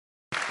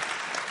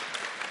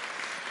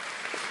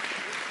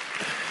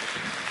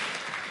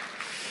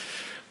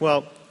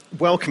Well,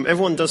 welcome.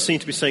 Everyone does seem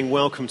to be saying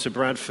welcome to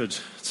Bradford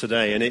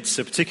today, and it's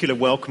a particular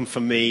welcome for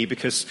me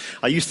because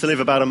I used to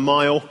live about a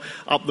mile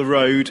up the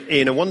road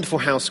in a wonderful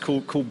house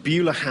called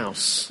Beulah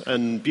House.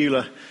 And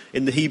Beulah,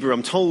 in the Hebrew,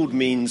 I'm told,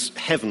 means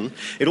heaven.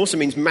 It also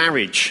means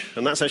marriage,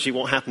 and that's actually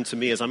what happened to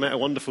me as I met a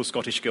wonderful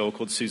Scottish girl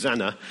called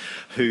Susanna,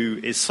 who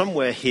is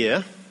somewhere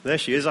here. There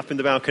she is, up in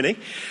the balcony,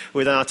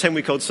 with our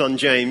 10-week-old son,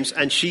 James,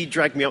 and she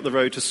dragged me up the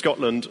road to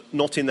Scotland,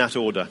 not in that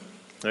order.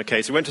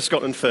 Okay, so we went to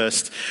Scotland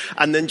first,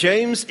 and then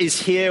James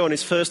is here on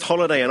his first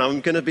holiday, and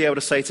I'm going to be able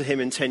to say to him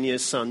in 10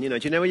 years, son, do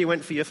you know where you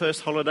went for your first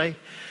holiday?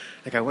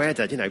 I go, where,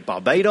 Dad?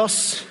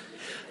 Barbados,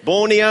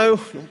 Borneo,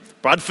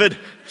 Bradford,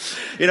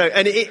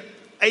 and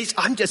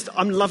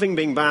I'm loving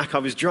being back. I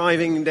was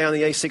driving down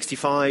the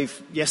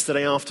A65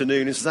 yesterday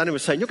afternoon, and Susanna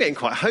was saying, you're getting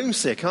quite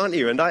homesick, aren't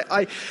you? And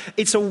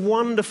it's a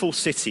wonderful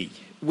city,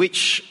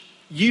 which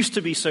used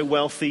to be so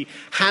wealthy,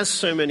 has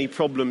so many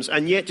problems,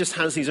 and yet just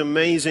has these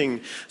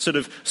amazing sort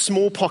of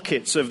small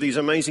pockets of these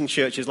amazing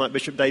churches like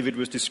Bishop David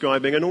was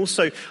describing, and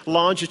also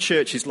larger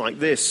churches like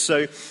this.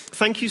 So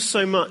thank you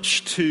so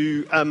much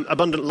to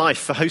Abundant Life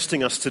for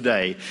hosting us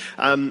today.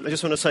 I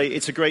just want to say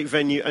it's a great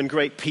venue and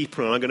great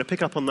people, and I'm going to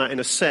pick up on that in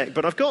a sec.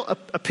 But I've got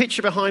a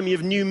picture behind me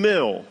of New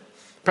Mill.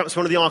 Perhaps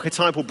one of the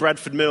archetypal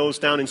Bradford mills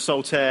down in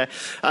Saltaire,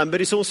 but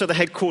it's also the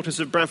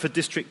headquarters of Bradford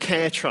District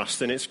Care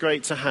Trust, and it's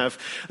great to have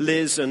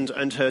Liz and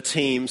her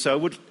team. So I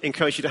would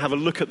encourage you to have a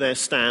look at their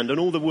stand and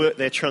all the work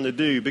they're trying to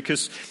do,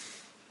 because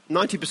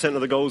 90%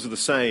 of the goals are the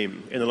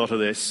same in a lot of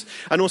this.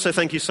 And also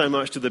thank you so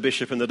much to the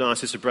Bishop and the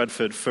Diocese of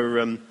Bradford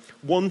for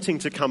wanting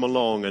to come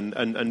along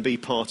and be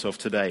part of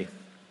today.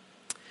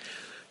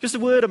 Just a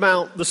word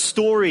about the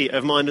story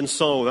of Mind and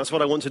Soul. That's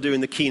what I want to do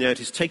in the keynote,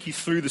 is take you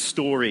through the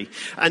story.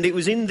 And it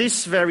was in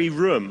this very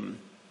room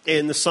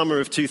in the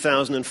summer of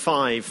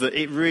 2005 that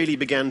it really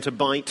began to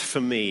bite for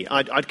me.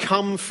 I'd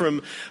come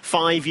from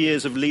 5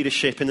 years of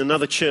leadership in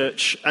another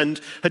church and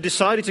had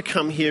decided to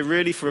come here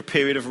really for a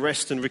period of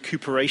rest and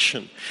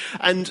recuperation.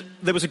 And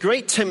there was a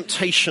great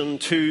temptation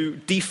to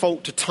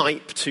default to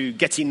type, to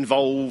get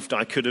involved.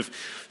 I could have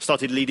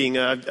started leading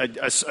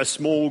a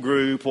small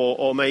group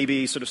or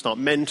maybe sort of start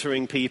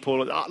mentoring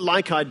people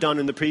like I'd done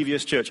in the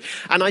previous church.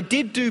 And I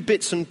did do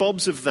bits and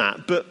bobs of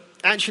that, but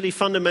actually,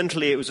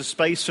 fundamentally, it was a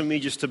space for me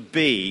just to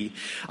be.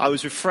 I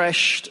was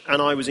refreshed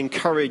and I was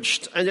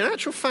encouraged. And in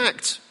actual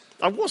fact,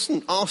 I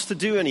wasn't asked to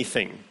do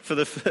anything for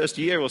the first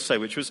year or so,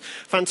 which was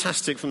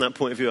fantastic from that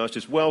point of view. I was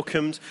just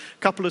welcomed, a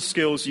couple of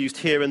skills used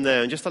here and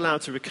there, and just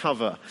allowed to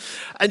recover.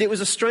 And it was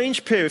a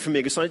strange period for me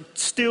because I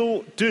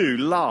still do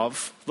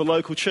love the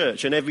local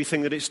church and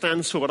everything that it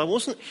stands for, but I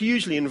wasn't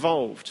hugely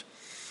involved.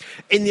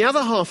 In the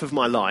other half of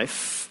my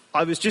life,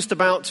 I was just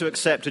about to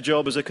accept a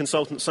job as a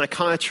consultant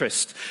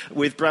psychiatrist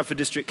with Bradford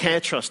District Care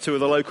Trust, two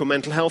of the local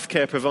mental health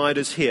care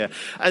providers here.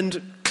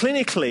 And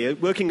clinically,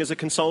 working as a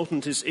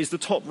consultant is the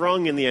top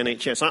rung in the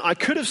NHS. I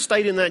could have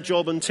stayed in that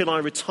job until I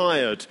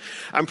retired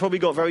and probably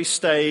got very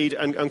staid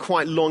and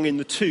quite long in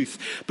the tooth.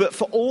 But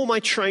for all my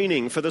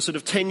training, for the sort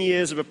of 10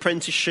 years of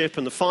apprenticeship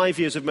and the 5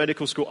 years of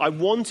medical school, I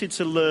wanted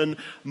to learn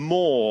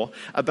more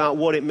about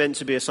what it meant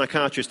to be a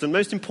psychiatrist. And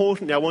most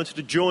importantly, I wanted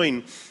to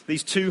join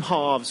these two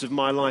halves of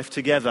my life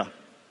together.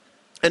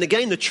 And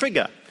again, the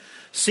trigger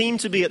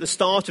seemed to be at the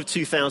start of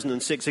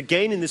 2006,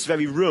 again in this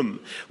very room,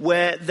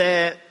 where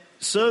their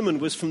sermon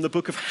was from the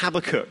book of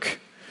Habakkuk.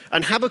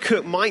 And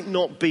Habakkuk might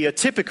not be a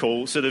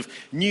typical sort of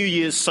New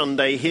Year's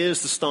Sunday,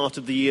 here's the start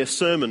of the year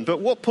sermon.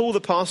 But what Paul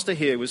the pastor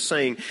here was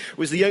saying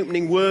was the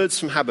opening words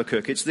from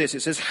Habakkuk. It's this,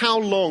 it says, "How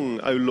long,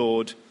 O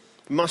Lord,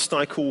 must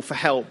I call for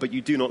help, but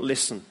you do not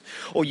listen?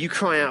 Or you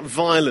cry out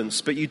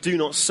violence, but you do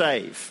not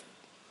save?"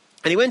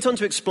 And he went on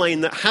to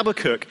explain that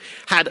Habakkuk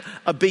had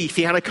a beef,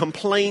 he had a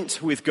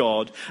complaint with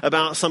God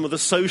about some of the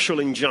social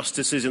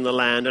injustices in the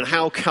land and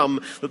how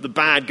come that the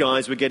bad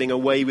guys were getting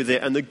away with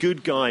it and the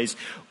good guys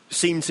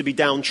seemed to be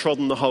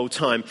downtrodden the whole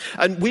time.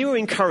 And we were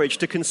encouraged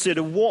to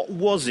consider what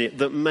was it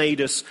that made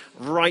us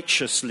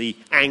righteously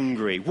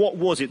angry? What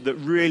was it that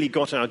really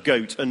got our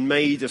goat and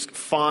made us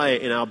fire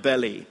in our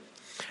belly?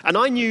 And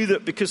I knew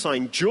that because I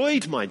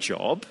enjoyed my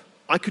job,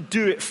 I could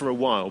do it for a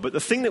while, but the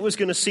thing that was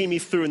going to see me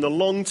through in the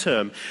long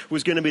term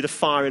was going to be the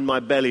fire in my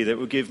belly that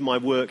would give my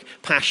work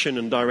passion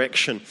and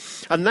direction.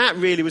 And that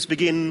really was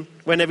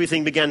when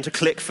everything began to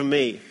click for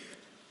me.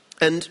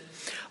 And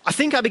I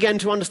think I began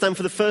to understand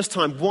for the first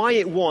time why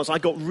it was I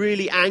got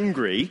really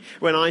angry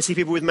when I see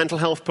people with mental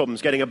health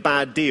problems getting a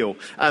bad deal.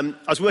 I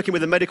was working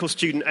with a medical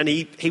student and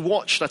he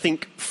watched, I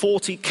think,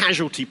 40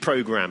 casualty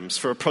programs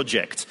for a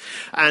project.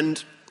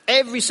 And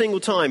every single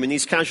time in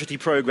these casualty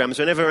programs,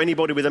 whenever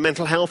anybody with a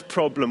mental health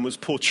problem was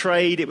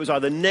portrayed, it was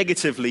either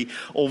negatively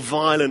or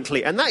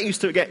violently. And that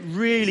used to get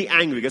really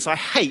angry because I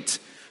hate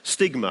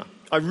stigma.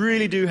 I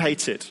really do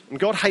hate it. And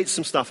God hates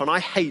some stuff, and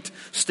I hate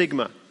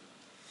stigma.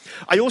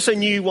 I also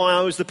knew why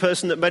I was the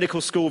person at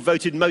medical school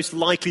voted most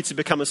likely to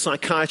become a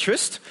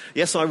psychiatrist.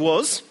 Yes, I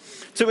was.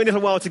 Took me a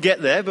little while to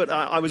get there, but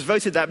I was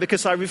voted that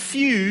because I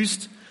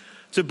refused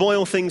to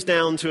boil things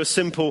down to a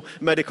simple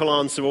medical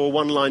answer or a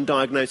one-line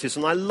diagnosis.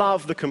 And I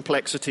love the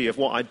complexity of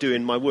what I do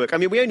in my work. I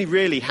mean, we only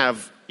really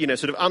have,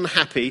 sort of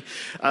unhappy,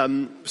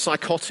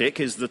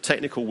 psychotic is the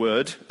technical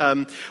word,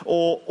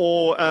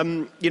 or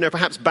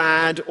perhaps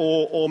bad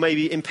or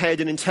maybe impaired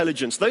in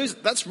intelligence.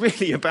 That's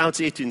really about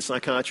it in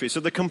psychiatry. So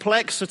the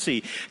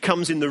complexity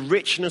comes in the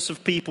richness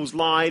of people's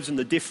lives and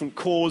the different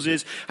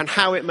causes and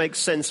how it makes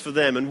sense for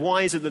them. And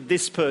why is it that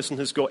this person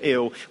has got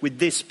ill with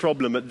this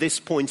problem at this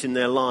point in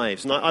their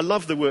lives? And I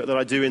love the work that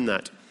I do in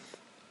that.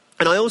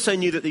 And I also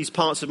knew that these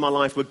parts of my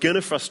life were going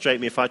to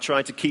frustrate me if I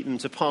tried to keep them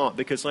apart,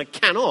 because I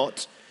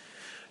cannot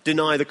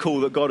deny the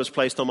call that God has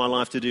placed on my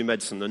life to do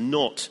medicine and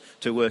not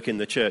to work in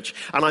the church.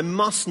 And I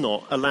must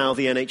not allow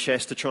the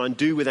NHS to try and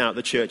do without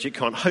the church. It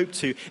can't hope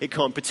to, it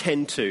can't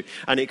pretend to,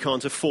 and it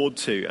can't afford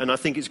to. And I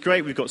think it's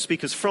great we've got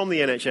speakers from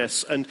the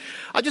NHS. And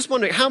I just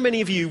wonder, how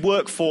many of you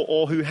work for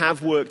or who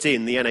have worked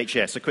in the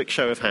NHS? A quick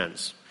show of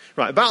hands.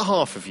 Right, about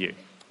half of you.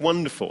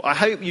 Wonderful. I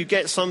hope you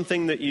get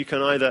something that you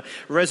can either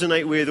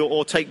resonate with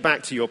or take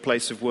back to your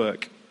place of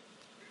work.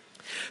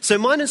 So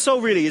Mind and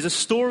Soul really is a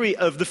story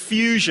of the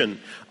fusion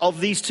of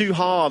these two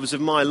halves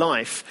of my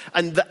life.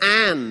 And the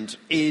 "and"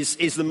 is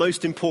the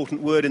most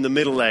important word in the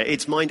middle there.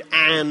 It's mind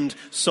and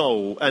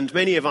soul. And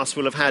many of us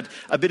will have had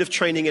a bit of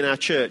training in our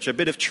church, a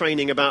bit of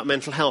training about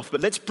mental health.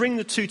 But let's bring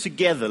the two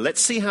together.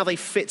 Let's see how they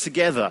fit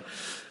together.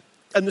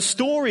 And the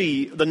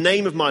story, the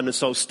name of Mind and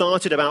Soul,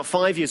 started about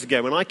 5 years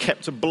ago when I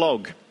kept a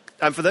blog.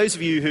 And for those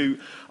of you who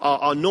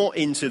are not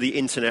into the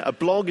internet, a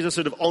blog is a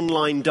sort of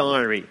online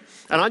diary.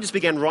 And I just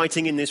began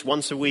writing in this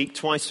once a week,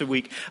 twice a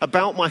week,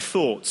 about my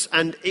thoughts.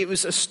 And it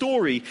was a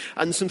story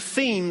and some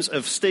themes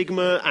of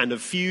stigma and of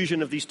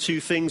fusion of these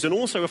two things, and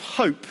also of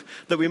hope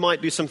that we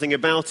might do something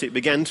about it,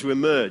 began to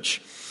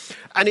emerge.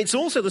 And it's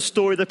also the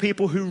story of the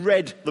people who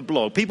read the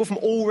blog. People from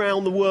all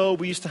around the world.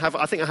 We used to have,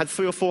 I think I had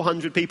 300 or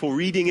 400 people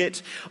reading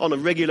it on a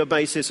regular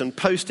basis and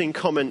posting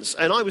comments.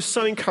 And I was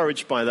so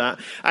encouraged by that,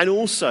 and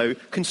also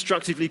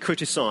constructively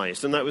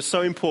criticized. And that was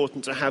so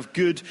important, to have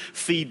good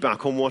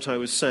feedback on what I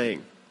was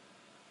saying.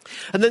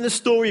 And then the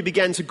story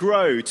began to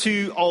grow.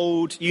 Two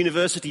old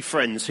university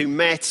friends who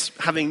met,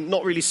 having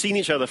not really seen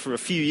each other for a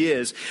few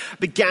years,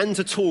 began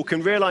to talk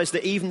and realized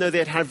that even though they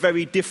had had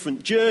very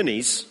different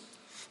journeys,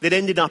 they'd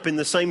ended up in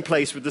the same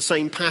place with the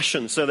same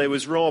passion. So there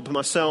was Rob,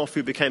 myself,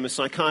 who became a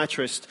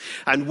psychiatrist,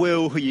 and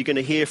Will, who you're going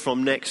to hear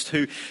from next,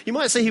 who you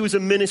might say he was a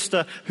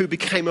minister who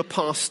became a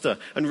pastor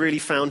and really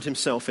found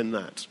himself in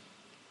that.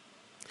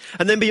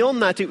 And then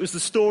beyond that, it was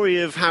the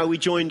story of how we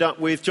joined up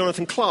with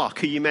Jonathan Clark,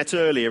 who you met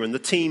earlier, and the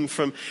team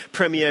from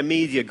Premier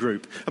Media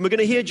Group. And we're going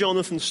to hear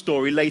Jonathan's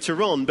story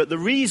later on, but the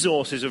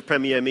resources of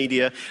Premier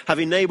Media have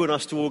enabled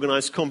us to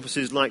organise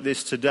conferences like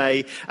this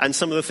today, and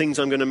some of the things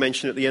I'm going to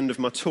mention at the end of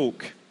my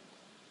talk.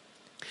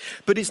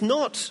 But it's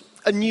not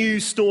a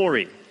new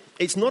story.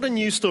 It's not a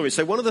new story.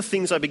 So one of the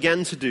things I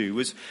began to do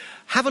was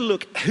have a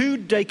look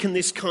who'd taken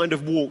this kind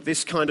of walk,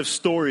 this kind of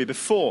story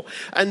before.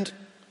 And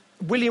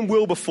William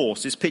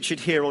Wilberforce is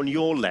pictured here on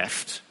your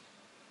left.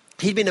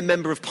 He'd been a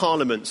member of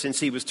Parliament since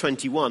he was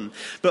 21.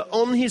 But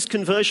on his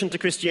conversion to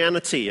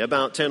Christianity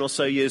about 10 or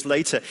so years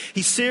later,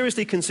 he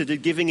seriously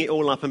considered giving it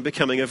all up and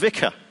becoming a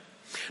vicar.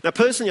 Now,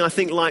 personally, I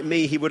think, like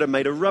me, he would have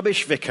made a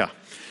rubbish vicar,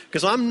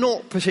 because I'm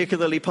not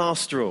particularly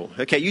pastoral.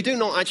 Okay, you do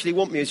not actually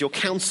want me as your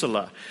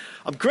counsellor.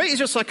 I'm great as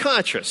your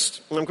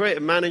psychiatrist, and I'm great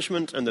at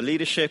management and the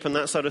leadership and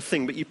that sort of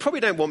thing, but you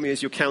probably don't want me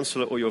as your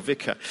counsellor or your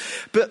vicar.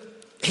 But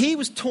he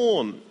was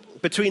torn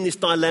between this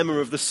dilemma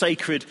of the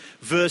sacred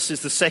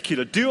versus the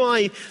secular. Do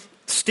I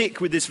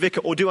stick with this vicar,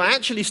 or do I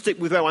actually stick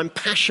with where I'm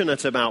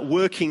passionate about,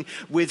 working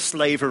with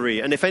slavery?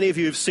 And if any of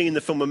you have seen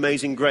the film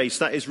Amazing Grace,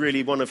 that is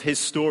really one of his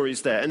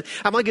stories there. And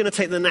am I going to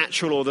take the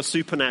natural or the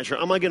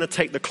supernatural? Am I going to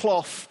take the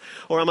cloth,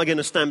 or am I going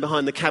to stand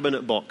behind the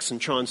cabinet box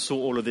and try and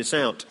sort all of this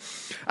out?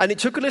 And it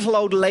took a little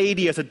old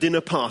lady at a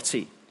dinner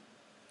party,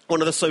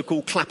 one of the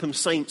so-called Clapham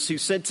saints, who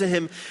said to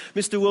him,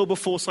 "Mr.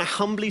 Wilberforce, I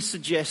humbly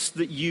suggest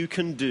that you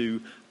can do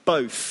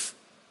both."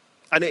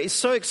 And it is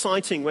so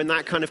exciting when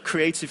that kind of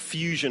creative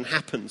fusion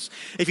happens.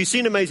 If you've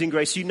seen Amazing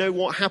Grace, you know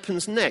what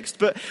happens next.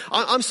 But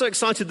I'm so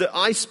excited that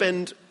I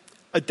spend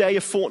a day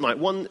a fortnight,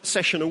 one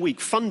session a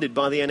week, funded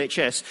by the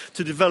NHS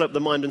to develop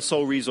the Mind and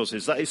Soul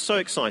resources. That is so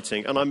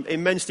exciting, and I'm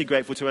immensely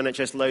grateful to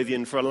NHS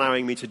Lothian for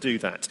allowing me to do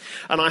that.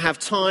 And I have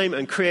time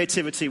and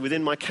creativity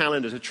within my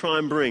calendar to try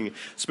and bring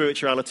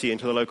spirituality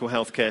into the local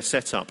healthcare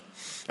setup.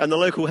 And the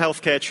local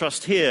healthcare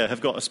trust here have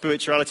got a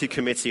spirituality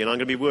committee, and I'm going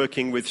to be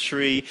working with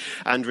Shri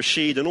and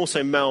Rashid and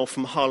also Mel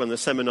from Hull in the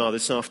seminar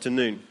this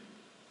afternoon.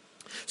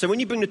 So when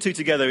you bring the two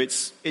together,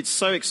 it's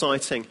so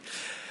exciting.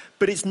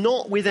 But it's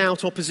not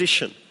without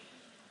opposition.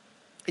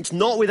 It's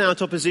not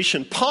without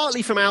opposition,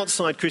 partly from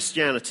outside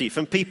Christianity,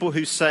 from people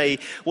who say,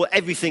 well,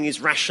 everything is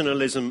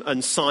rationalism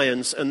and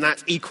science, and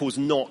that equals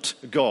not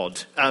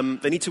God.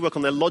 They need to work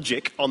on their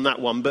logic on that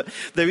one, but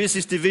there is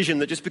this division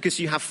that just because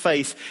you have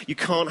faith, you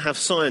can't have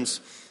science.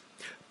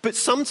 But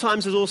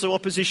sometimes there's also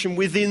opposition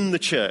within the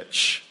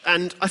church.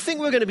 And I think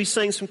we're going to be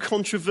saying some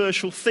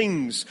controversial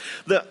things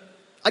that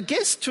I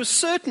guess to a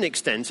certain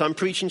extent I'm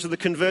preaching to the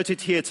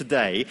converted here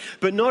today,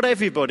 but not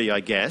everybody, I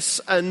guess.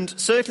 And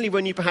certainly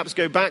when you perhaps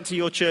go back to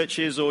your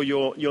churches or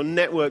your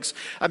networks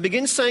and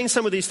begin saying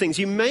some of these things,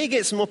 you may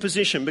get some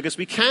opposition because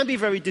we can be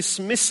very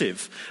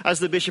dismissive, as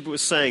the bishop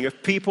was saying,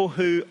 of people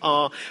who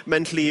are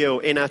mentally ill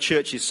in our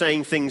churches,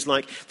 saying things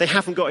like they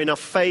haven't got enough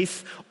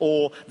faith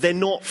or they're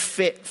not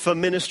fit for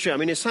ministry. I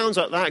mean, it sounds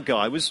like that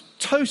guy was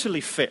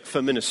totally fit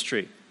for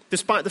ministry,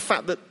 despite the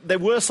fact that there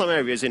were some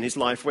areas in his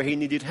life where he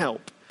needed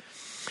help.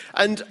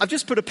 And I've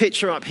just put a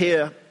picture up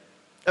here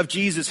of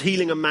Jesus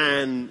healing a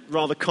man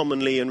rather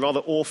commonly and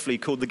rather awfully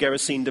called the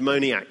Gerasene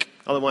demoniac,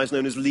 otherwise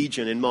known as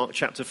Legion in Mark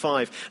chapter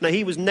 5. Now,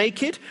 he was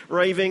naked,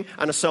 raving,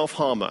 and a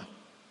self-harmer.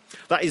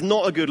 That is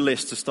not a good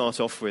list to start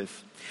off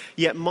with.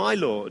 Yet my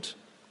Lord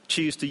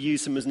chose to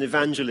use him as an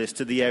evangelist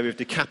to the area of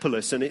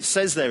Decapolis. And it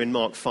says there in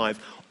Mark 5,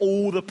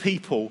 all the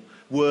people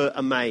were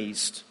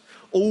amazed.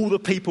 All the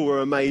people were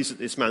amazed at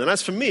this man. And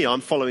as for me,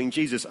 I'm following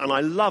Jesus, and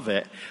I love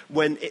it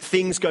when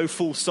things go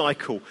full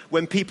cycle,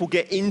 when people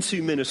get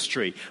into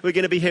ministry. We're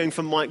going to be hearing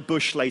from Mike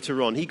Bush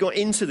later on. He got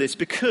into this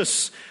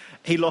because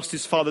he lost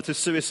his father to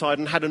suicide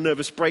and had a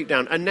nervous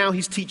breakdown, and now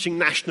he's teaching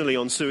nationally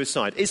on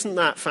suicide. Isn't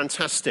that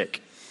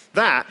fantastic?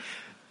 That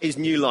is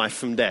new life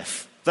from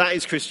death. That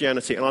is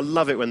Christianity, and I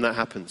love it when that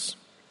happens.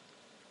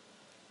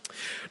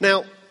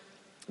 Now,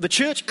 the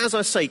church, as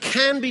I say,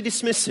 can be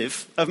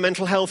dismissive of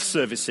mental health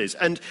services.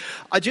 And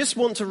I just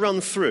want to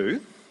run through,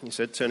 he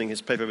said, turning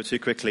his paper over too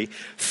quickly,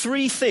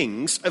 3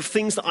 things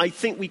that I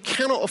think we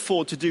cannot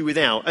afford to do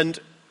without. And,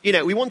 you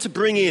know, we want to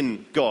bring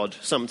in God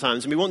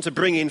sometimes, and we want to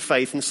bring in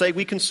faith and say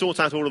we can sort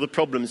out all of the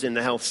problems in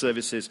the health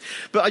services.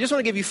 But I just want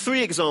to give you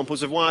 3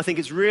 examples of why I think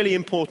it's really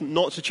important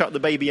not to chuck the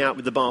baby out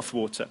with the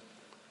bathwater.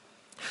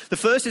 The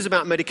first is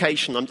about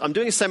medication. I'm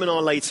doing a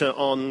seminar later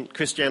on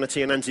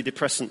Christianity and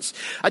antidepressants.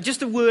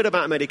 Just a word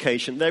about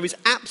medication. There is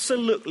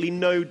absolutely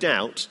no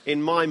doubt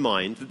in my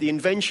mind that the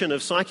invention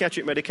of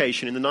psychiatric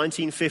medication in the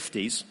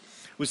 1950s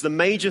was the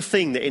major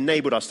thing that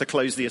enabled us to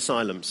close the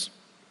asylums.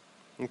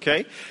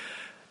 Okay?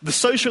 The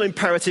social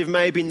imperative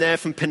may have been there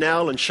from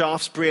Pinnell and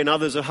Shaftesbury and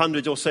others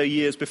 100 or so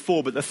years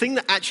before, but the thing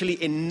that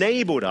actually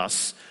enabled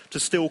us to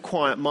still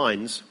quiet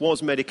minds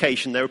was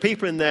medication. There were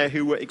people in there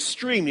who were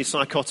extremely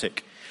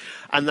psychotic,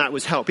 and that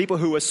was help. People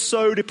who were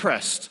so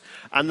depressed,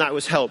 and that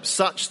was help,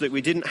 such that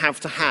we didn't have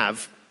to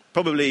have,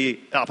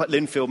 probably up at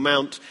Linfield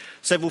Mount,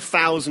 several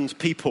thousand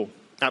people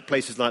at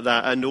places like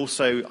that. And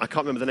also, I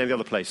can't remember the name of the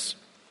other place.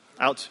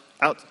 Out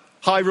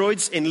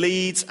Hyroids in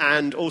Leeds,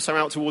 and also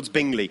out towards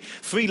Bingley.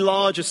 3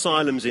 large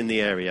asylums in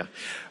the area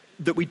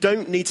that we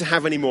don't need to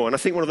have anymore. And I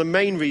think one of the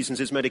main reasons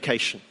is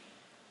medication.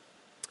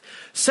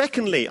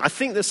 Secondly, I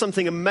think there's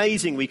something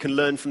amazing we can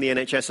learn from the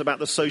NHS about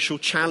the social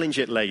challenge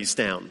it lays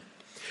down.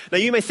 Now,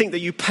 you may think that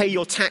you pay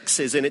your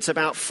taxes and it's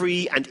about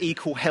free and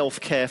equal health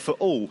care for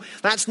all.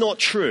 That's not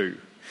true.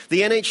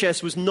 The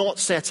NHS was not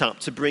set up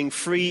to bring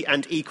free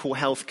and equal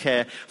health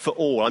care for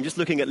all. I'm just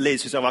looking at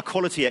Liz, who's our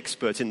quality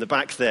expert in the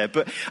back there.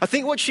 But I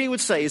think what she would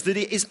say is that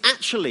it is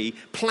actually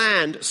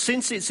planned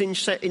since its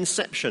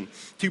inception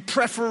to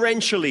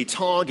preferentially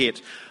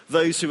target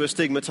those who are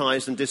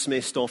stigmatized and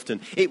dismissed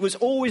often. It was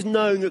always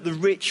known that the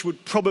rich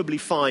would probably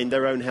find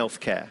their own health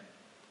care.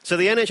 So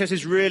the NHS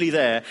is really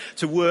there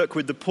to work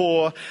with the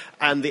poor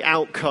and the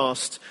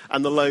outcast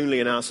and the lonely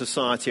in our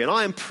society. And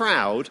I am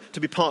proud to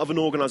be part of an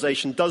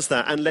organisation that does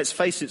that, and let's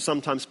face it,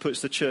 sometimes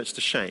puts the church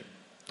to shame.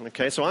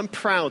 Okay, so I'm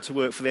proud to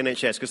work for the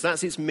NHS because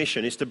that's its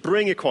mission, is to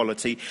bring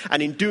equality,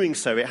 and in doing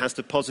so it has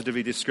to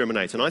positively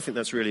discriminate. And I think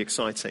that's really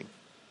exciting.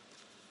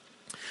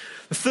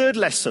 The third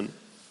lesson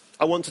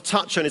I want to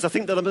touch on is I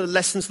think that are the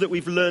lessons that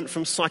we've learned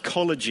from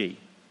psychology.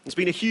 There's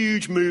been a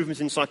huge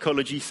movement in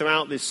psychology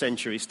throughout this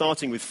century,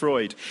 starting with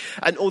Freud.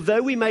 And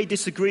although we may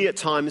disagree at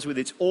times with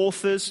its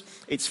authors,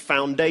 its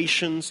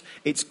foundations,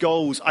 its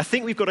goals, I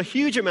think we've got a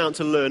huge amount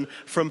to learn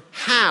from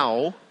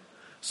how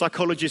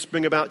psychologists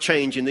bring about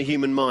change in the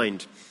human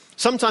mind.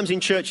 Sometimes in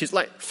churches,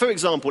 like, for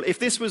example, if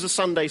this was a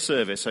Sunday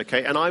service,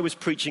 okay, and I was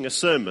preaching a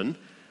sermon,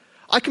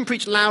 I can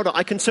preach louder,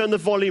 I can turn the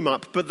volume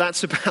up, but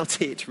that's about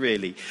it,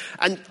 really.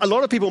 And a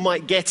lot of people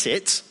might get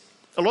it.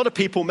 A lot of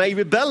people may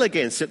rebel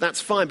against it,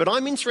 that's fine, but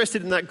I'm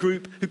interested in that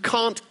group who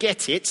can't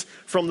get it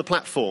from the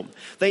platform.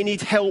 They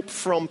need help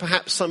from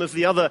perhaps some of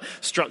the other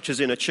structures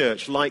in a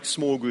church, like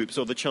small groups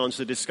or the chance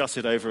to discuss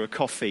it over a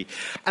coffee.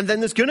 And then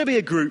there's going to be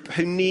a group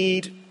who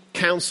need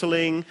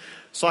counselling,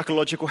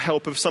 psychological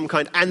help of some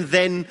kind, and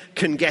then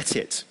can get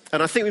it.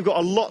 And I think we've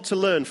got a lot to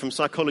learn from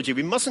psychology.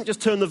 We mustn't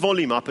just turn the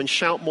volume up and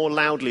shout more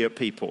loudly at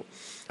people.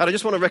 And I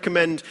just want to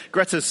recommend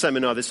Greta's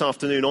seminar this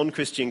afternoon on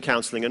Christian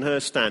counselling and her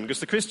stand, because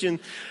the Christian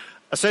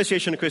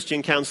Association of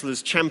Christian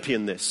Counsellors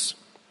champion this.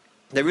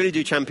 They really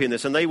do champion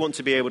this, and they want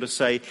to be able to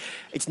say,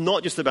 it's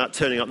not just about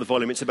turning up the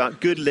volume, it's about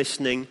good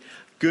listening,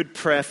 good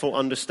prayerful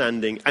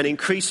understanding, and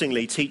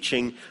increasingly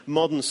teaching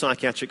modern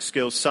psychiatric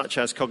skills such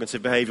as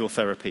cognitive behavioural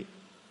therapy.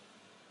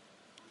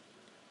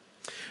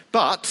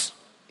 But,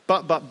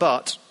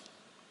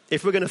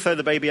 if we're going to throw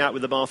the baby out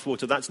with the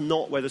bathwater, that's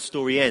not where the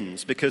story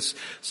ends, because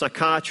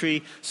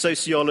psychiatry,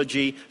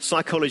 sociology,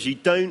 psychology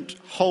don't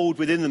hold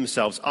within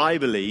themselves, I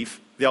believe,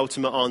 the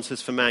ultimate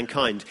answers for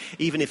mankind,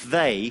 even if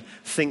they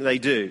think they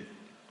do.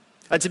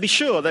 And to be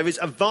sure, there is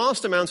a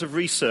vast amount of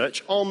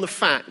research on the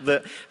fact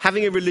that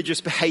having a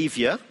religious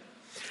behavior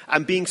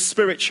and being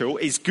spiritual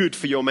is good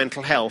for your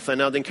mental health.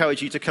 And I'd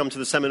encourage you to come to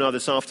the seminar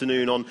this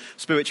afternoon on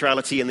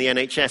spirituality and the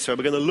NHS, where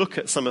we're going to look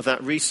at some of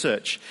that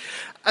research.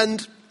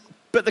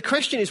 But the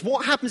question is,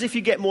 what happens if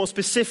you get more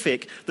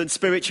specific than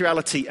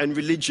spirituality and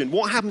religion?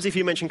 What happens if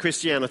you mention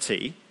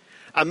Christianity?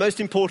 And most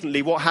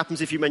importantly, what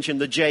happens if you mention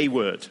the J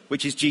word,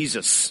 which is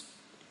Jesus?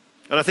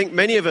 And I think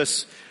many of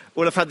us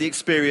will have had the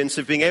experience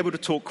of being able to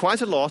talk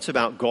quite a lot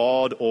about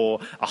God or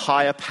a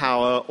higher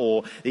power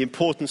or the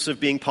importance of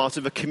being part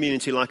of a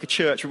community like a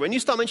church. But when you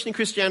start mentioning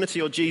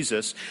Christianity or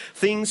Jesus,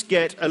 things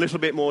get a little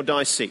bit more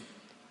dicey.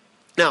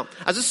 Now,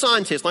 as a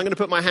scientist, I'm going to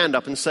put my hand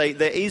up and say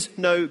there is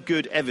no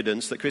good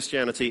evidence that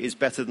Christianity is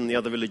better than the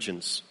other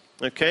religions.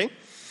 Okay?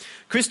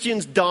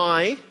 Christians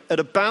die at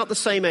about the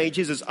same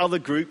ages as other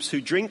groups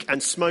who drink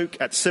and smoke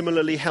at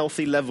similarly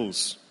healthy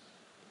levels.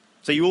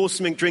 So you all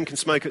drink and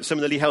smoke at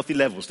similarly healthy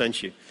levels,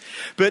 don't you?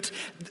 But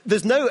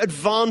there's no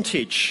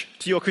advantage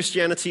to your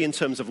Christianity in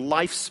terms of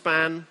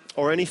lifespan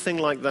or anything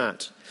like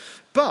that.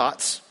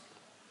 But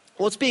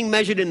what's being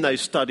measured in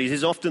those studies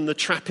is often the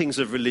trappings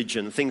of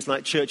religion, things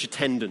like church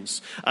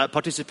attendance,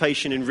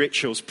 participation in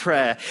rituals,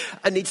 prayer.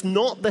 And it's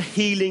not the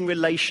healing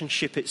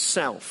relationship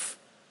itself.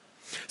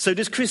 So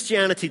does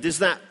Christianity, does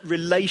that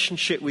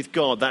relationship with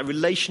God, that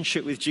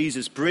relationship with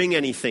Jesus, bring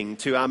anything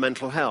to our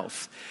mental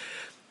health?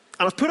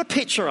 And I've put a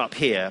picture up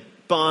here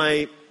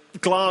by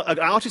an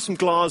artist from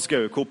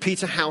Glasgow called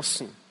Peter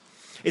Howson.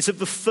 It's of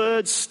the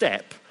third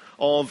step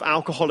of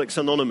Alcoholics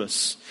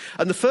Anonymous.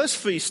 And the first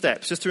 3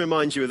 steps, just to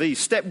remind you of these.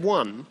 Step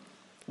 1,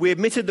 we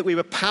admitted that we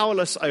were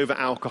powerless over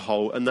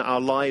alcohol and that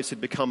our lives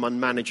had become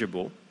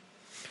unmanageable.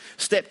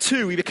 Step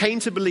 2, we came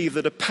to believe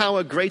that a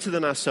power greater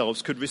than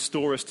ourselves could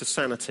restore us to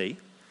sanity.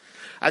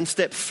 And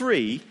step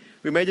 3,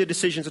 we made a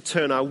decision to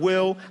turn our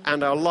will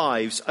and our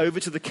lives over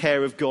to the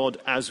care of God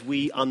as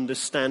we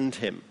understand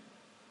him.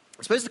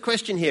 I suppose the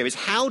question here is,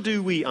 how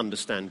do we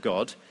understand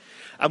God?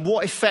 And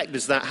what effect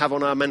does that have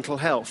on our mental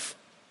health?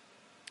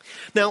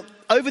 Now,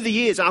 over the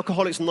years,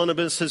 Alcoholics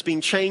Anonymous has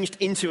been changed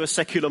into a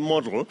secular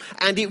model,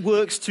 and it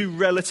works to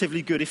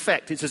relatively good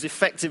effect. It's as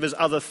effective as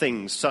other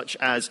things, such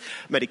as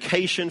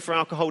medication for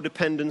alcohol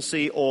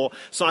dependency or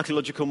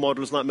psychological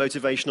models like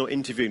motivational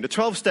interviewing. The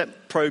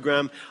 12-step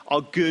program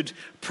are good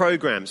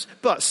programs.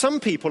 But some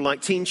people,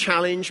 like Teen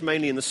Challenge,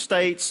 mainly in the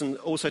States and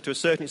also to a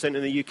certain extent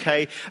in the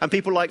UK, and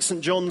people like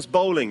St. John's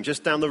Bowling,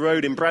 just down the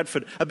road in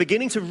Bradford, are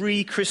beginning to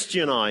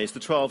re-Christianize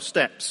the 12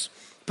 steps,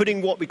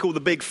 putting what we call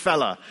the big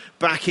fella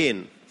back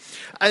in.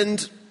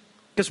 And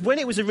because when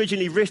it was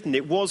originally written,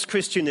 it was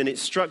Christian in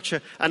its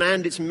structure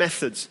and its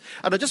methods.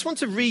 And I just want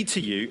to read to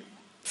you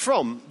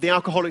from the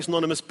Alcoholics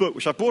Anonymous book,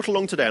 which I brought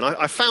along today. And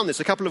I found this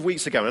a couple of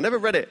weeks ago, and I never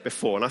read it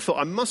before. And I thought,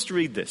 I must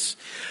read this.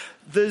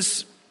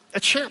 There's a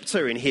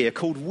chapter in here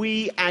called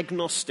We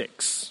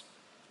Agnostics.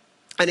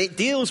 And it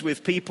deals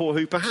with people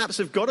who perhaps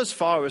have got as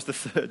far as the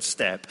third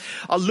step,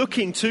 are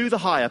looking to the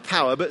higher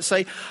power, but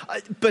say,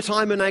 but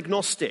I'm an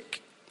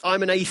agnostic.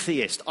 I'm an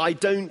atheist. I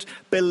don't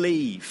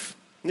believe.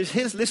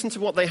 Listen to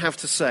what they have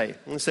to say.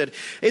 And they said,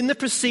 in the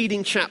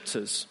preceding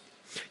chapters,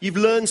 you've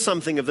learned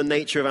something of the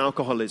nature of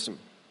alcoholism.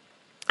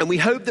 And we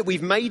hope that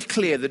we've made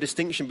clear the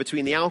distinction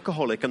between the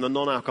alcoholic and the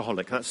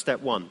non-alcoholic. That's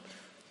step 1.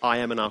 I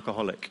am an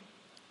alcoholic.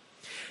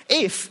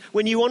 If,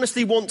 when you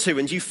honestly want to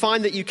and you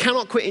find that you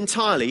cannot quit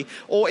entirely,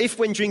 or if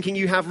when drinking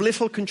you have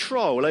little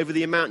control over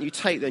the amount you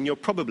take, then you're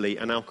probably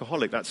an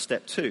alcoholic. That's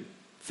step 2.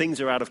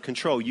 Things are out of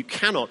control. You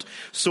cannot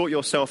sort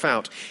yourself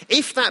out.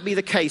 If that be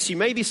the case, you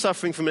may be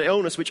suffering from an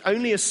illness which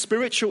only a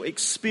spiritual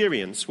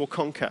experience will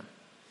conquer.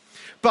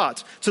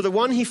 But to the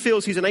one who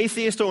feels he's an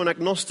atheist or an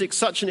agnostic,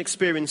 such an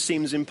experience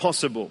seems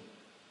impossible.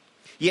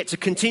 Yet to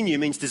continue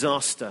means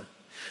disaster.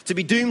 To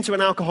be doomed to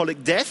an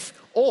alcoholic death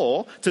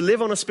or to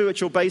live on a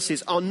spiritual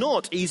basis are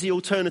not easy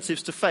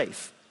alternatives to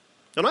faith.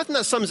 And I think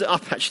that sums it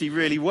up actually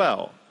really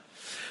well.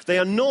 They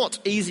are not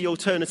easy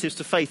alternatives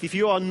to faith if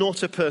you are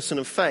not a person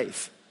of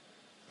faith.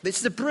 This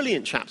is a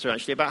brilliant chapter,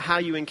 actually, about how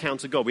you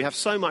encounter God. We have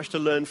so much to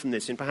learn from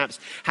this in perhaps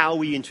how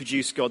we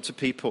introduce God to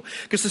people.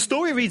 Because the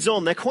story reads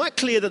on, they're quite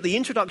clear that the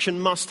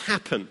introduction must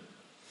happen.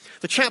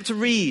 The chapter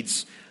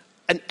reads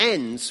and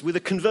ends with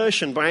a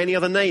conversion by any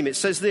other name. It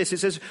says this, it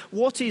says,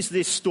 what is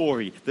this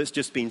story that's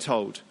just been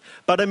told?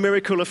 But a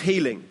miracle of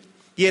healing.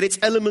 Yet its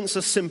elements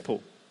are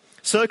simple.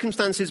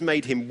 Circumstances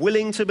made him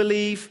willing to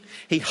believe.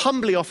 He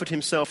humbly offered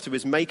himself to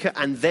his Maker,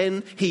 and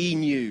then he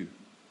knew.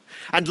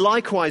 And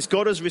likewise,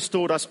 God has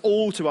restored us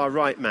all to our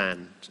right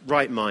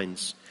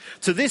minds.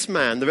 To this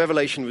man, the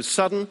revelation was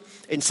sudden.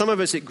 In some of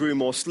us, it grew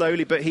more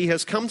slowly, but he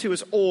has come to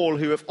us all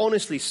who have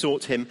honestly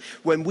sought him.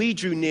 When we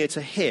drew near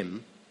to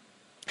him,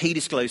 he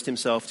disclosed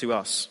himself to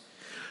us.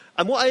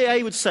 And what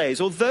AA would say is,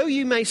 although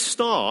you may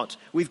start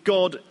with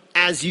God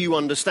as you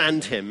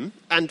understand him,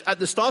 and at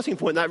the starting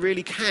point that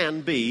really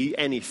can be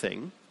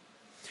anything.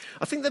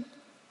 I think the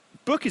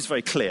book is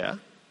very clear,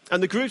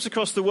 and the groups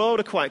across the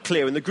world are quite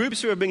clear, and the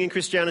groups who are bringing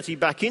Christianity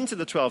back into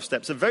the 12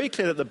 steps are very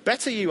clear that the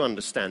better you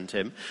understand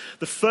him,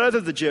 the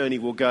further the journey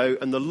will go,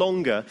 and the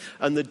longer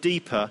and the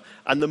deeper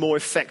and the more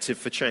effective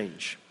for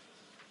change.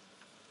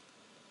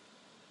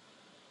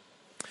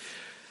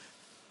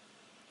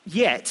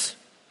 Yet,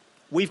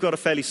 we've got a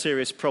fairly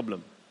serious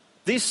problem.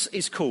 This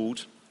is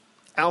called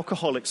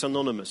Alcoholics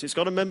Anonymous. It's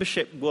got a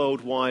membership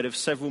worldwide of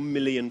several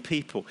million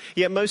people,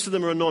 yet most of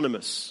them are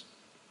anonymous.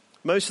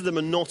 Most of them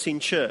are not in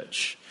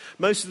church.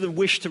 Most of them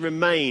wish to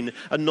remain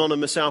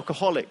anonymous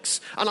alcoholics.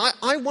 And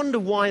I wonder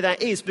why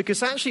that is,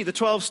 because actually the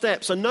 12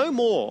 steps are no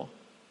more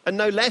and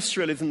no less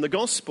really than the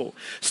gospel.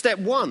 Step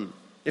 1,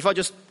 if I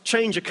just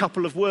change a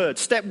couple of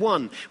words. Step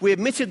 1, we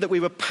admitted that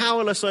we were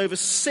powerless over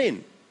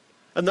sin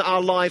and that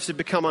our lives had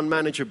become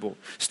unmanageable.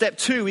 Step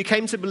 2, we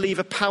came to believe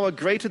a power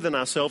greater than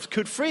ourselves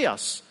could free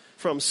us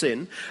from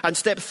sin. And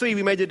step 3,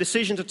 we made a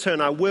decision to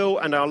turn our will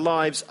and our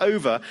lives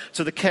over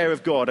to the care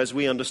of God as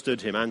we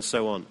understood him, and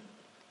so on.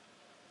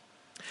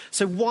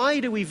 So why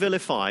do we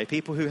vilify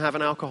people who have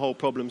an alcohol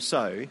problem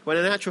so, when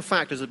in actual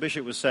fact, as the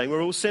bishop was saying,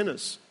 we're all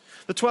sinners?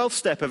 The 12th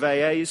step of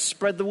AA is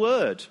spread the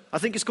word. I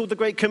think it's called the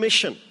Great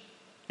Commission,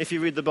 if you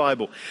read the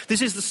Bible.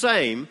 This is the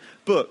same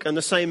book and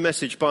the same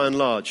message by and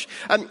large.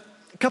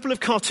 A couple of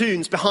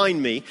cartoons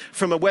behind me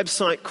from a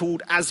website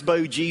called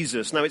Asbo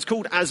Jesus. Now, it's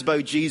called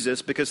Asbo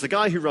Jesus because the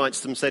guy who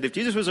writes them said if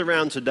Jesus was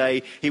around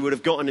today, he would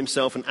have gotten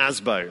himself an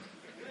Asbo.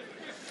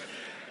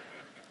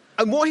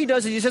 And what he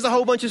does is he says a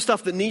whole bunch of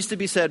stuff that needs to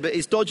be said but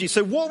is dodgy.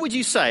 So what would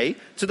you say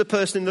to the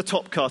person in the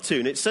top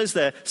cartoon? It says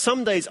there,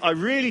 some days I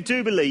really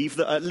do believe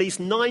that at least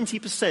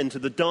 90%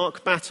 of the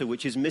dark matter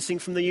which is missing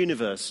from the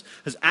universe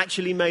has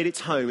actually made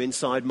its home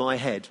inside my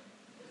head.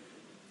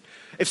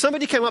 If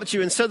somebody came up to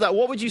you and said that,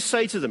 what would you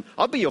say to them?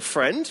 I'd be your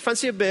friend.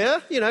 Fancy a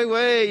beer?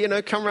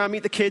 Come around,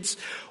 meet the kids.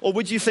 Or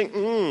would you think,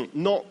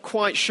 not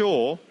quite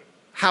sure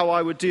how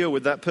I would deal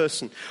with that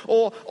person?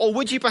 Or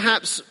would you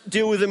perhaps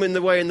deal with them in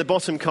the way in the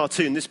bottom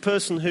cartoon, this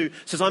person who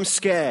says, I'm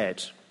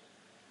scared.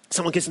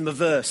 Someone gives them a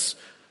verse.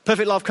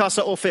 Perfect love casts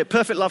out all fear.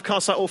 Perfect love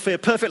casts out all fear.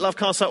 Perfect love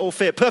casts out all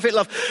fear. Perfect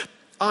love.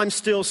 I'm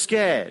still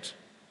scared.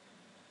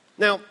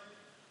 Now,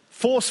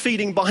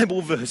 force-feeding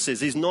Bible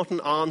verses is not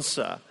an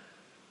answer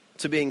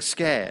to being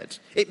scared.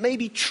 It may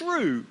be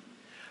true,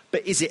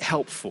 but is it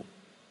helpful?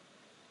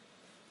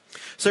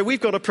 So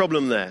we've got a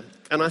problem there.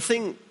 And I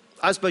think,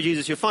 Asbo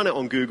Jesus, you'll find it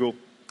on Google.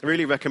 I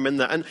really recommend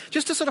that. And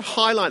just to sort of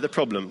highlight the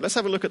problem, let's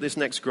have a look at this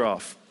next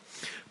graph.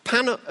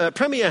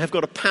 Premier have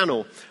got a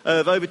panel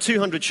of over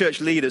 200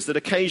 church leaders that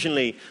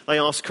occasionally they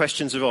ask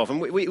questions of.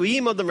 And we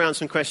emailed them around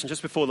some questions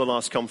just before the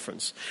last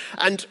conference.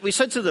 And we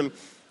said to them,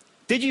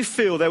 did you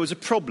feel there was a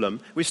problem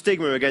with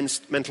stigma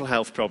against mental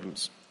health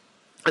problems?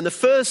 And the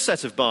first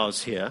set of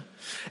bars here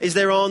is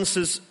their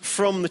answers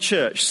from the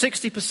church.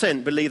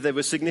 60% believe there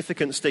was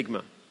significant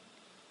stigma.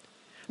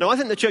 Now, I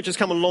think the church has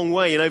come a long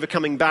way in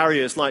overcoming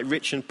barriers like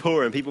rich and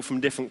poor and people from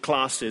different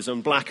classes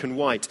and black and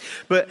white.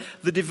 But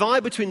the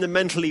divide between the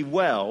mentally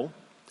well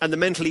and the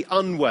mentally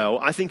unwell,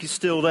 I think, is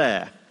still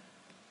there.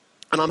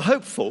 And I'm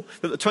hopeful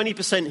that the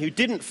 20% who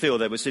didn't feel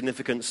there was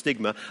significant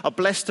stigma are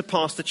blessed to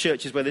pastor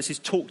churches where this is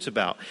talked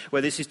about,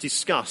 where this is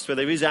discussed, where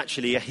there is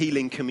actually a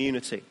healing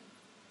community.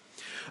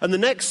 And the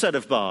next set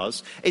of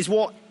bars is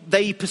what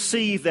they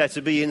perceive there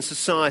to be in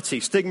society,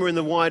 stigma in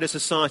the wider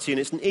society, and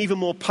it's an even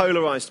more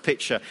polarized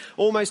picture.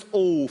 Almost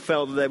all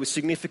felt that there was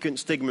significant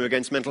stigma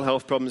against mental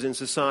health problems in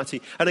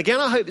society. And again,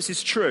 I hope this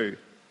is true,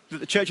 that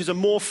the churches are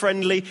more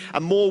friendly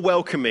and more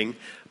welcoming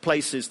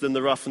places than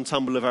the rough and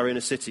tumble of our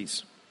inner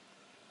cities.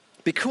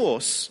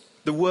 Because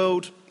the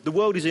world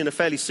is in a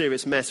fairly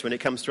serious mess when it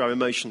comes to our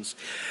emotions.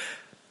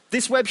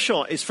 This web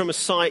shot is from a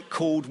site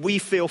called We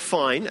Feel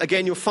Fine.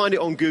 Again, you'll find it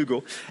on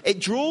Google. It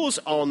draws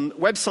on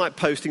website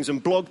postings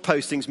and blog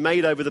postings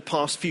made over the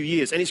past few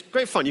years. And it's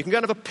great fun. You can go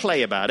and have a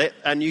play about it.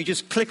 And you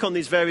just click on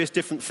these various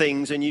different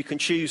things. And you can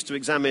choose to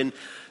examine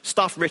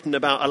stuff written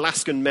about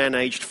Alaskan men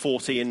aged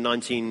 40 in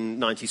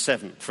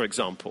 1997, for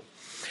example.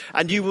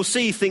 And you will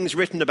see things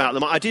written about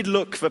them. I did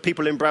look for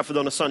people in Bradford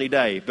on a sunny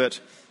day, but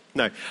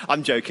no,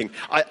 I'm joking.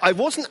 I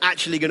wasn't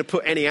actually going to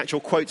put any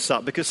actual quotes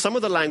up because some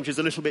of the language is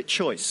a little bit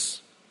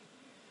choice.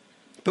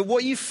 But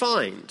what you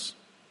find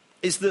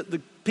is that the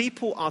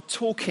people are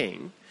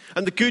talking,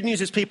 and the good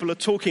news is people are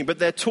talking, but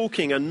they're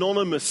talking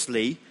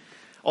anonymously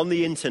on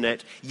the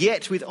internet,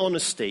 yet with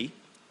honesty.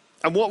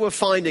 And what we're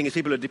finding is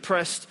people are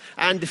depressed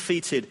and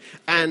defeated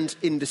and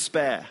in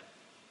despair.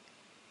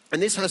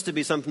 And this has to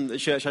be something that the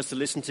church has to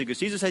listen to, because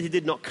Jesus said he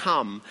did not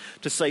come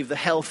to save the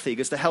healthy,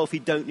 because the healthy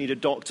don't need a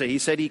doctor. He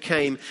said he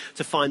came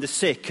to find the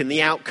sick and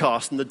the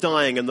outcast and the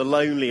dying and the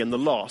lonely and the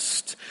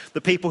lost, the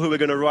people who are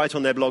going to write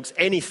on their blogs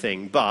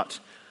anything but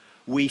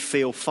we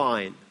feel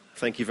fine.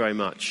 Thank you very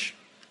much.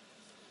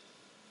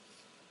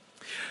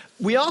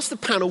 We asked the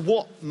panel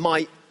what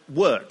might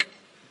work.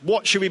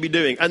 what should we be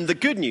doing? And the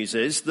good news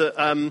is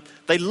that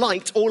they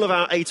liked all of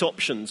our 8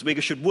 options. We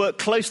should work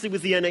closely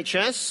with the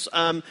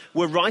NHS.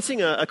 We're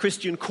writing a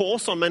Christian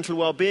course on mental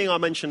well-being, I'll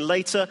mention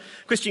later.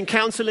 Christian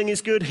counselling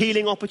is good.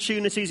 Healing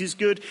opportunities is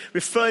good.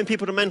 Referring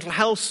people to mental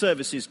health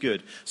service is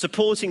good.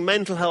 Supporting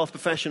mental health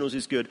professionals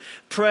is good.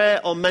 Prayer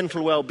on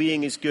mental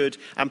well-being is good.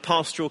 And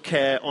pastoral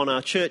care on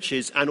our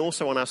churches and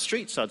also on our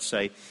streets, I'd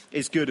say,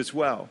 is good as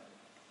well.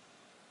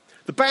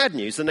 The bad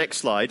news, the next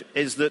slide,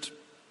 is that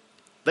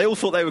they all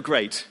thought they were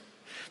great.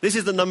 This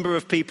is the number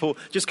of people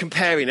just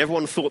comparing.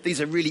 Everyone thought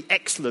these are really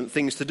excellent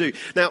things to do.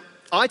 Now,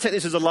 I take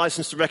this as a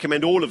license to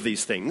recommend all of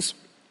these things.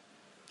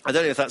 I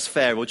don't know if that's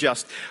fair or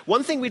just.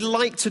 One thing we'd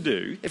like to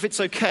do, if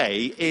it's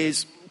okay,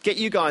 is get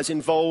you guys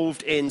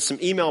involved in some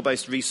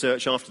email-based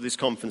research after this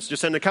conference.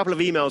 Just send a couple of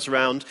emails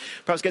around,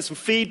 perhaps get some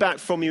feedback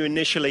from you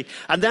initially,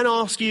 and then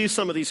ask you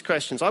some of these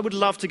questions. I would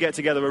love to get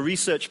together a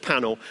research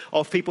panel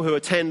of people who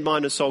attend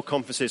Mind and Soul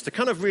conferences to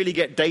kind of really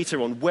get data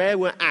on where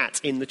we're at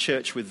in the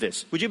church with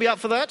this. Would you be up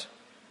for that?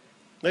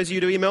 Those of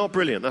you who do email,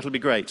 brilliant. That'll be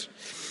great.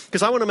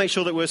 Because I want to make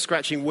sure that we're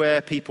scratching where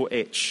people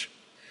itch.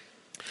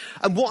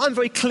 And what I'm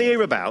very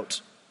clear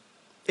about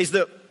is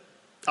that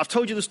I've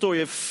told you the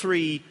story of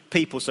 3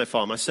 people so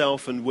far,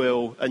 myself and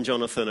Will and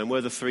Jonathan, and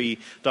we're the 3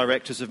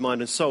 directors of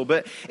Mind and Soul.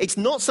 But it's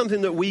not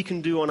something that we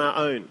can do on our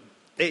own.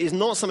 It is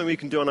not something we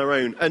can do on our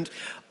own. And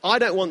I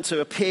don't want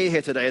to appear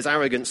here today as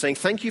arrogant, saying,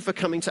 thank you for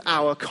coming to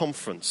our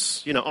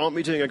conference. You know, aren't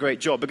we doing a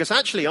great job? Because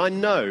actually, I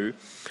know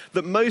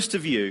that most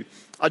of you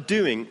are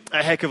doing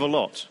a heck of a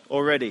lot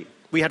already.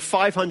 We had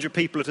 500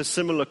 people at a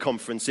similar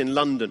conference in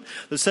London.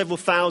 There's several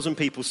thousand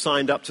people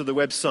signed up to the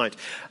website.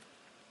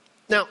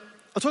 Now,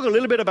 I'll talk a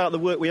little bit about the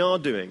work we are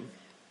doing.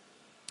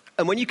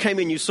 And when you came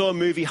in, you saw a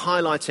movie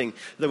highlighting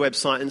the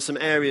website and some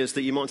areas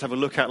that you might have a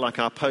look at, like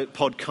our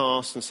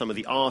podcast and some of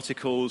the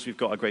articles. We've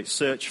got a great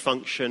search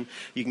function.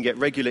 You can get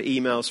regular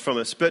emails from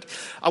us. But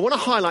I want to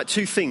highlight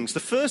 2 things. The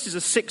first is a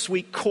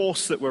 6-week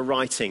course that we're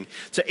writing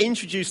to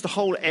introduce the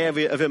whole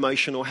area of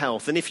emotional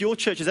health. And if your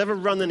church has ever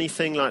run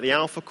anything like the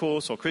Alpha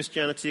course or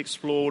Christianity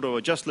Explored or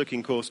a Just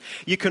Looking course,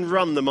 you can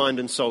run the Mind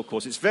and Soul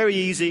course. It's very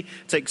easy.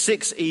 Takes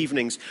 6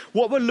 evenings.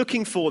 What we're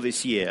looking for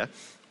this year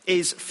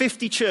is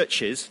 50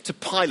 churches to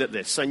pilot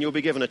this, and you'll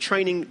be given a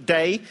training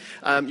day.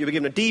 You'll be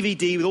given a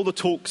DVD with all the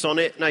talks on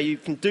it. Now, you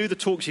can do the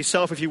talks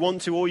yourself if you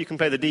want to, or you can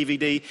play the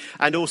DVD,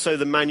 and also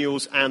the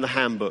manuals and the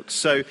handbooks.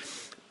 So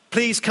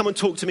please come and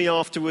talk to me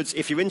afterwards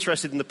if you're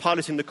interested in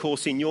piloting the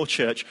course in your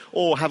church,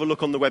 or have a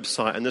look on the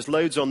website, and there's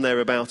loads on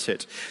there about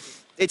it.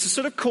 It's a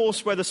sort of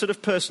course where the sort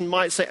of person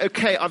might say,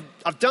 okay,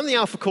 I've done the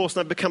Alpha course and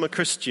I've become a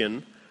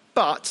Christian,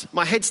 but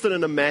my head's still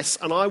in a mess,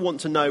 and I want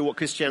to know what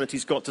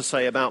Christianity's got to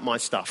say about my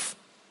stuff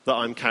that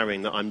I'm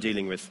carrying, that I'm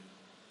dealing with.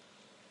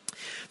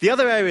 The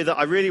other area that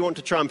I really want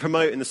to try and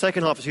promote in the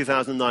second half of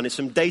 2009 is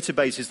some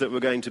databases that we're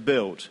going to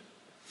build.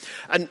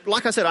 And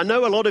like I said, I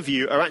know a lot of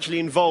you are actually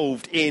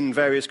involved in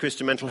various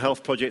Christian mental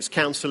health projects,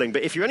 counselling,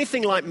 but if you're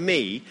anything like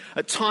me,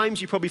 at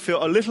times you probably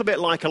feel a little bit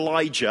like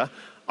Elijah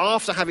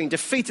after having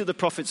defeated the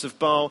prophets of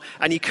Baal,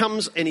 and he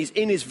comes and he's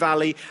in his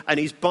valley and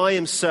he's by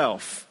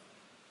himself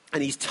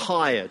and he's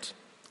tired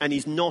and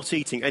he's not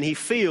eating and he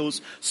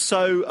feels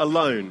so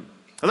alone.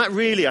 And that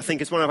really, I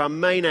think, is one of our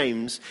main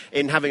aims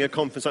in having a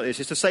conference like this,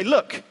 is to say,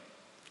 look,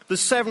 there's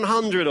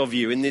 700 of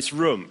you in this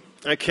room,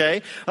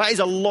 okay? That is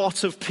a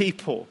lot of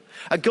people.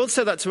 And God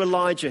said that to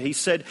Elijah. He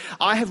said,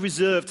 I have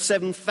reserved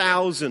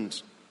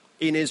 7,000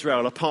 in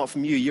Israel apart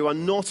from you. You are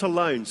not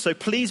alone. So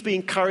please be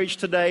encouraged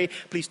today.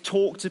 Please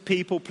talk to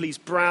people. Please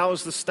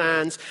browse the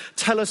stands.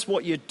 Tell us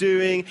what you're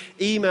doing.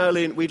 Email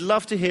in. We'd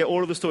love to hear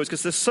all of the stories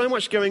because there's so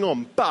much going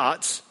on.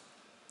 But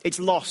it's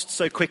lost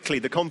so quickly.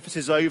 The conference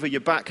is over,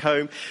 you're back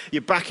home,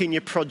 you're back in your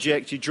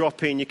project, you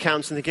drop in, you're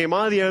counseling, thinking, am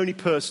I the only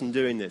person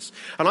doing this?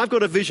 And I've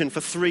got a vision for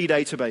 3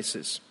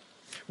 databases.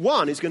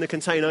 One is going to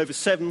contain over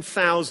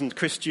 7,000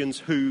 Christians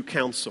who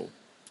counsel.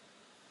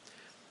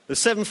 The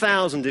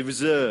 7,000 are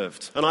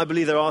reserved, and I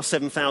believe there are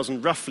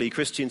 7,000 roughly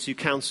Christians who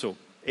counsel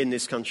in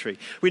this country.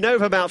 We know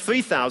of about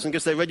 3,000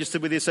 because they're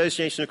registered with the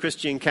Association of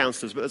Christian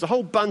Counsellors, but there's a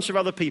whole bunch of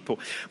other people.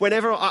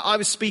 Whenever I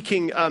was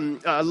speaking at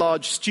a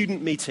large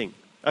student meeting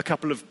a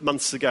couple of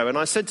months ago, and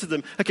I said to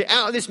them, okay,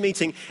 out of this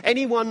meeting,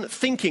 anyone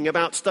thinking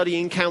about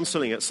studying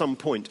counselling at some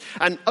point?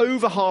 And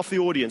over half the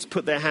audience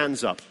put their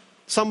hands up.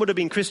 Some would have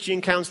been Christian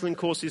counselling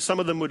courses, some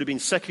of them would have been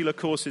secular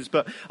courses,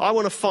 but I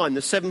want to find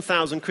the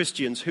 7,000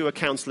 Christians who are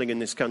counselling in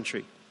this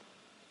country.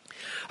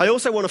 I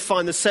also want to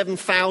find the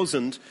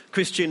 7,000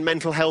 Christian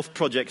mental health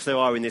projects there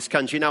are in this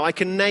country. Now, I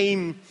can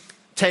name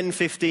 10,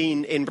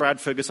 15 in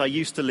Bradford, because I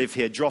used to live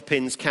here,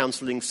 drop-ins,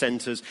 counselling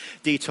centres,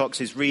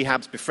 detoxes,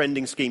 rehabs,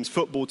 befriending schemes,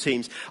 football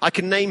teams. I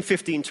can name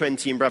 15,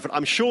 20 in Bradford.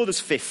 I'm sure there's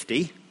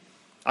 50.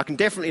 I can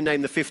definitely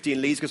name the 50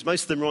 in Leeds because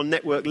most of them are on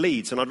Network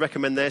Leeds, and I'd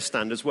recommend their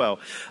stand as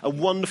well. A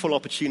wonderful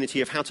opportunity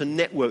of how to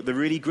network the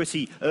really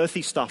gritty,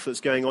 earthy stuff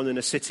that's going on in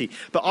a city.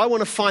 But I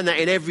want to find that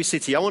in every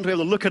city. I want to be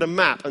able to look at a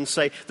map and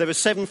say there are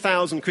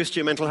 7,000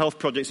 Christian mental health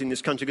projects in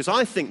this country, because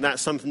I think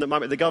that's something that might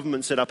make the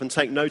government sit up and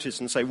take notice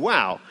and say,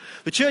 wow,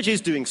 the church is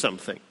doing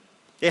something.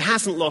 It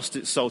hasn't lost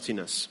its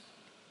saltiness.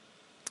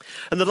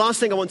 And the last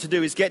thing I want to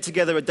do is get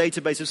together a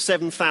database of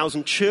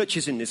 7,000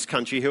 churches in this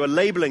country who are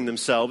labeling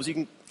themselves. You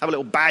can have a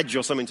little badge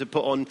or something to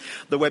put on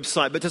the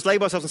website, but just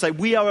label ourselves and say,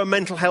 we are a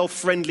mental health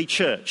friendly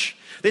church.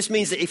 This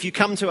means that if you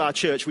come to our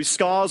church with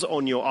scars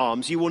on your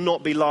arms, you will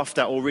not be laughed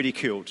at or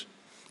ridiculed.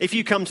 If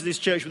you come to this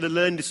church with a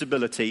learning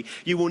disability,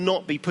 you will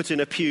not be put in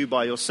a pew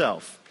by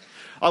yourself.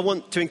 I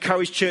want to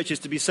encourage churches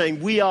to be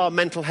saying, we are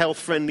mental health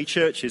friendly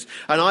churches,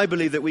 and I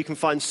believe that we can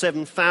find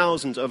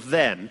 7,000 of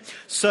them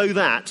so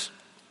that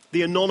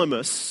the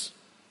anonymous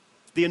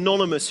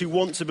who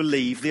want to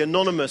believe, the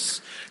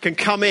anonymous can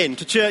come in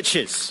to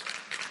churches.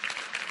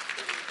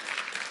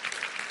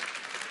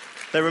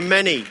 There are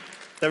many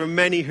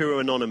who are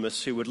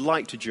anonymous who would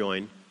like to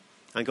join,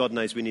 and God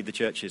knows we need the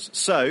churches.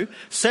 So,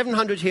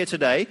 700 here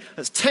today,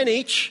 that's 10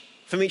 each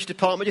from each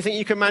department. Do you think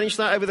you can manage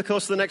that over the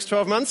course of the next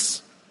 12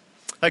 months?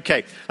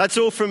 Okay, that's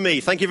all from me.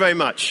 Thank you very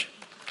much.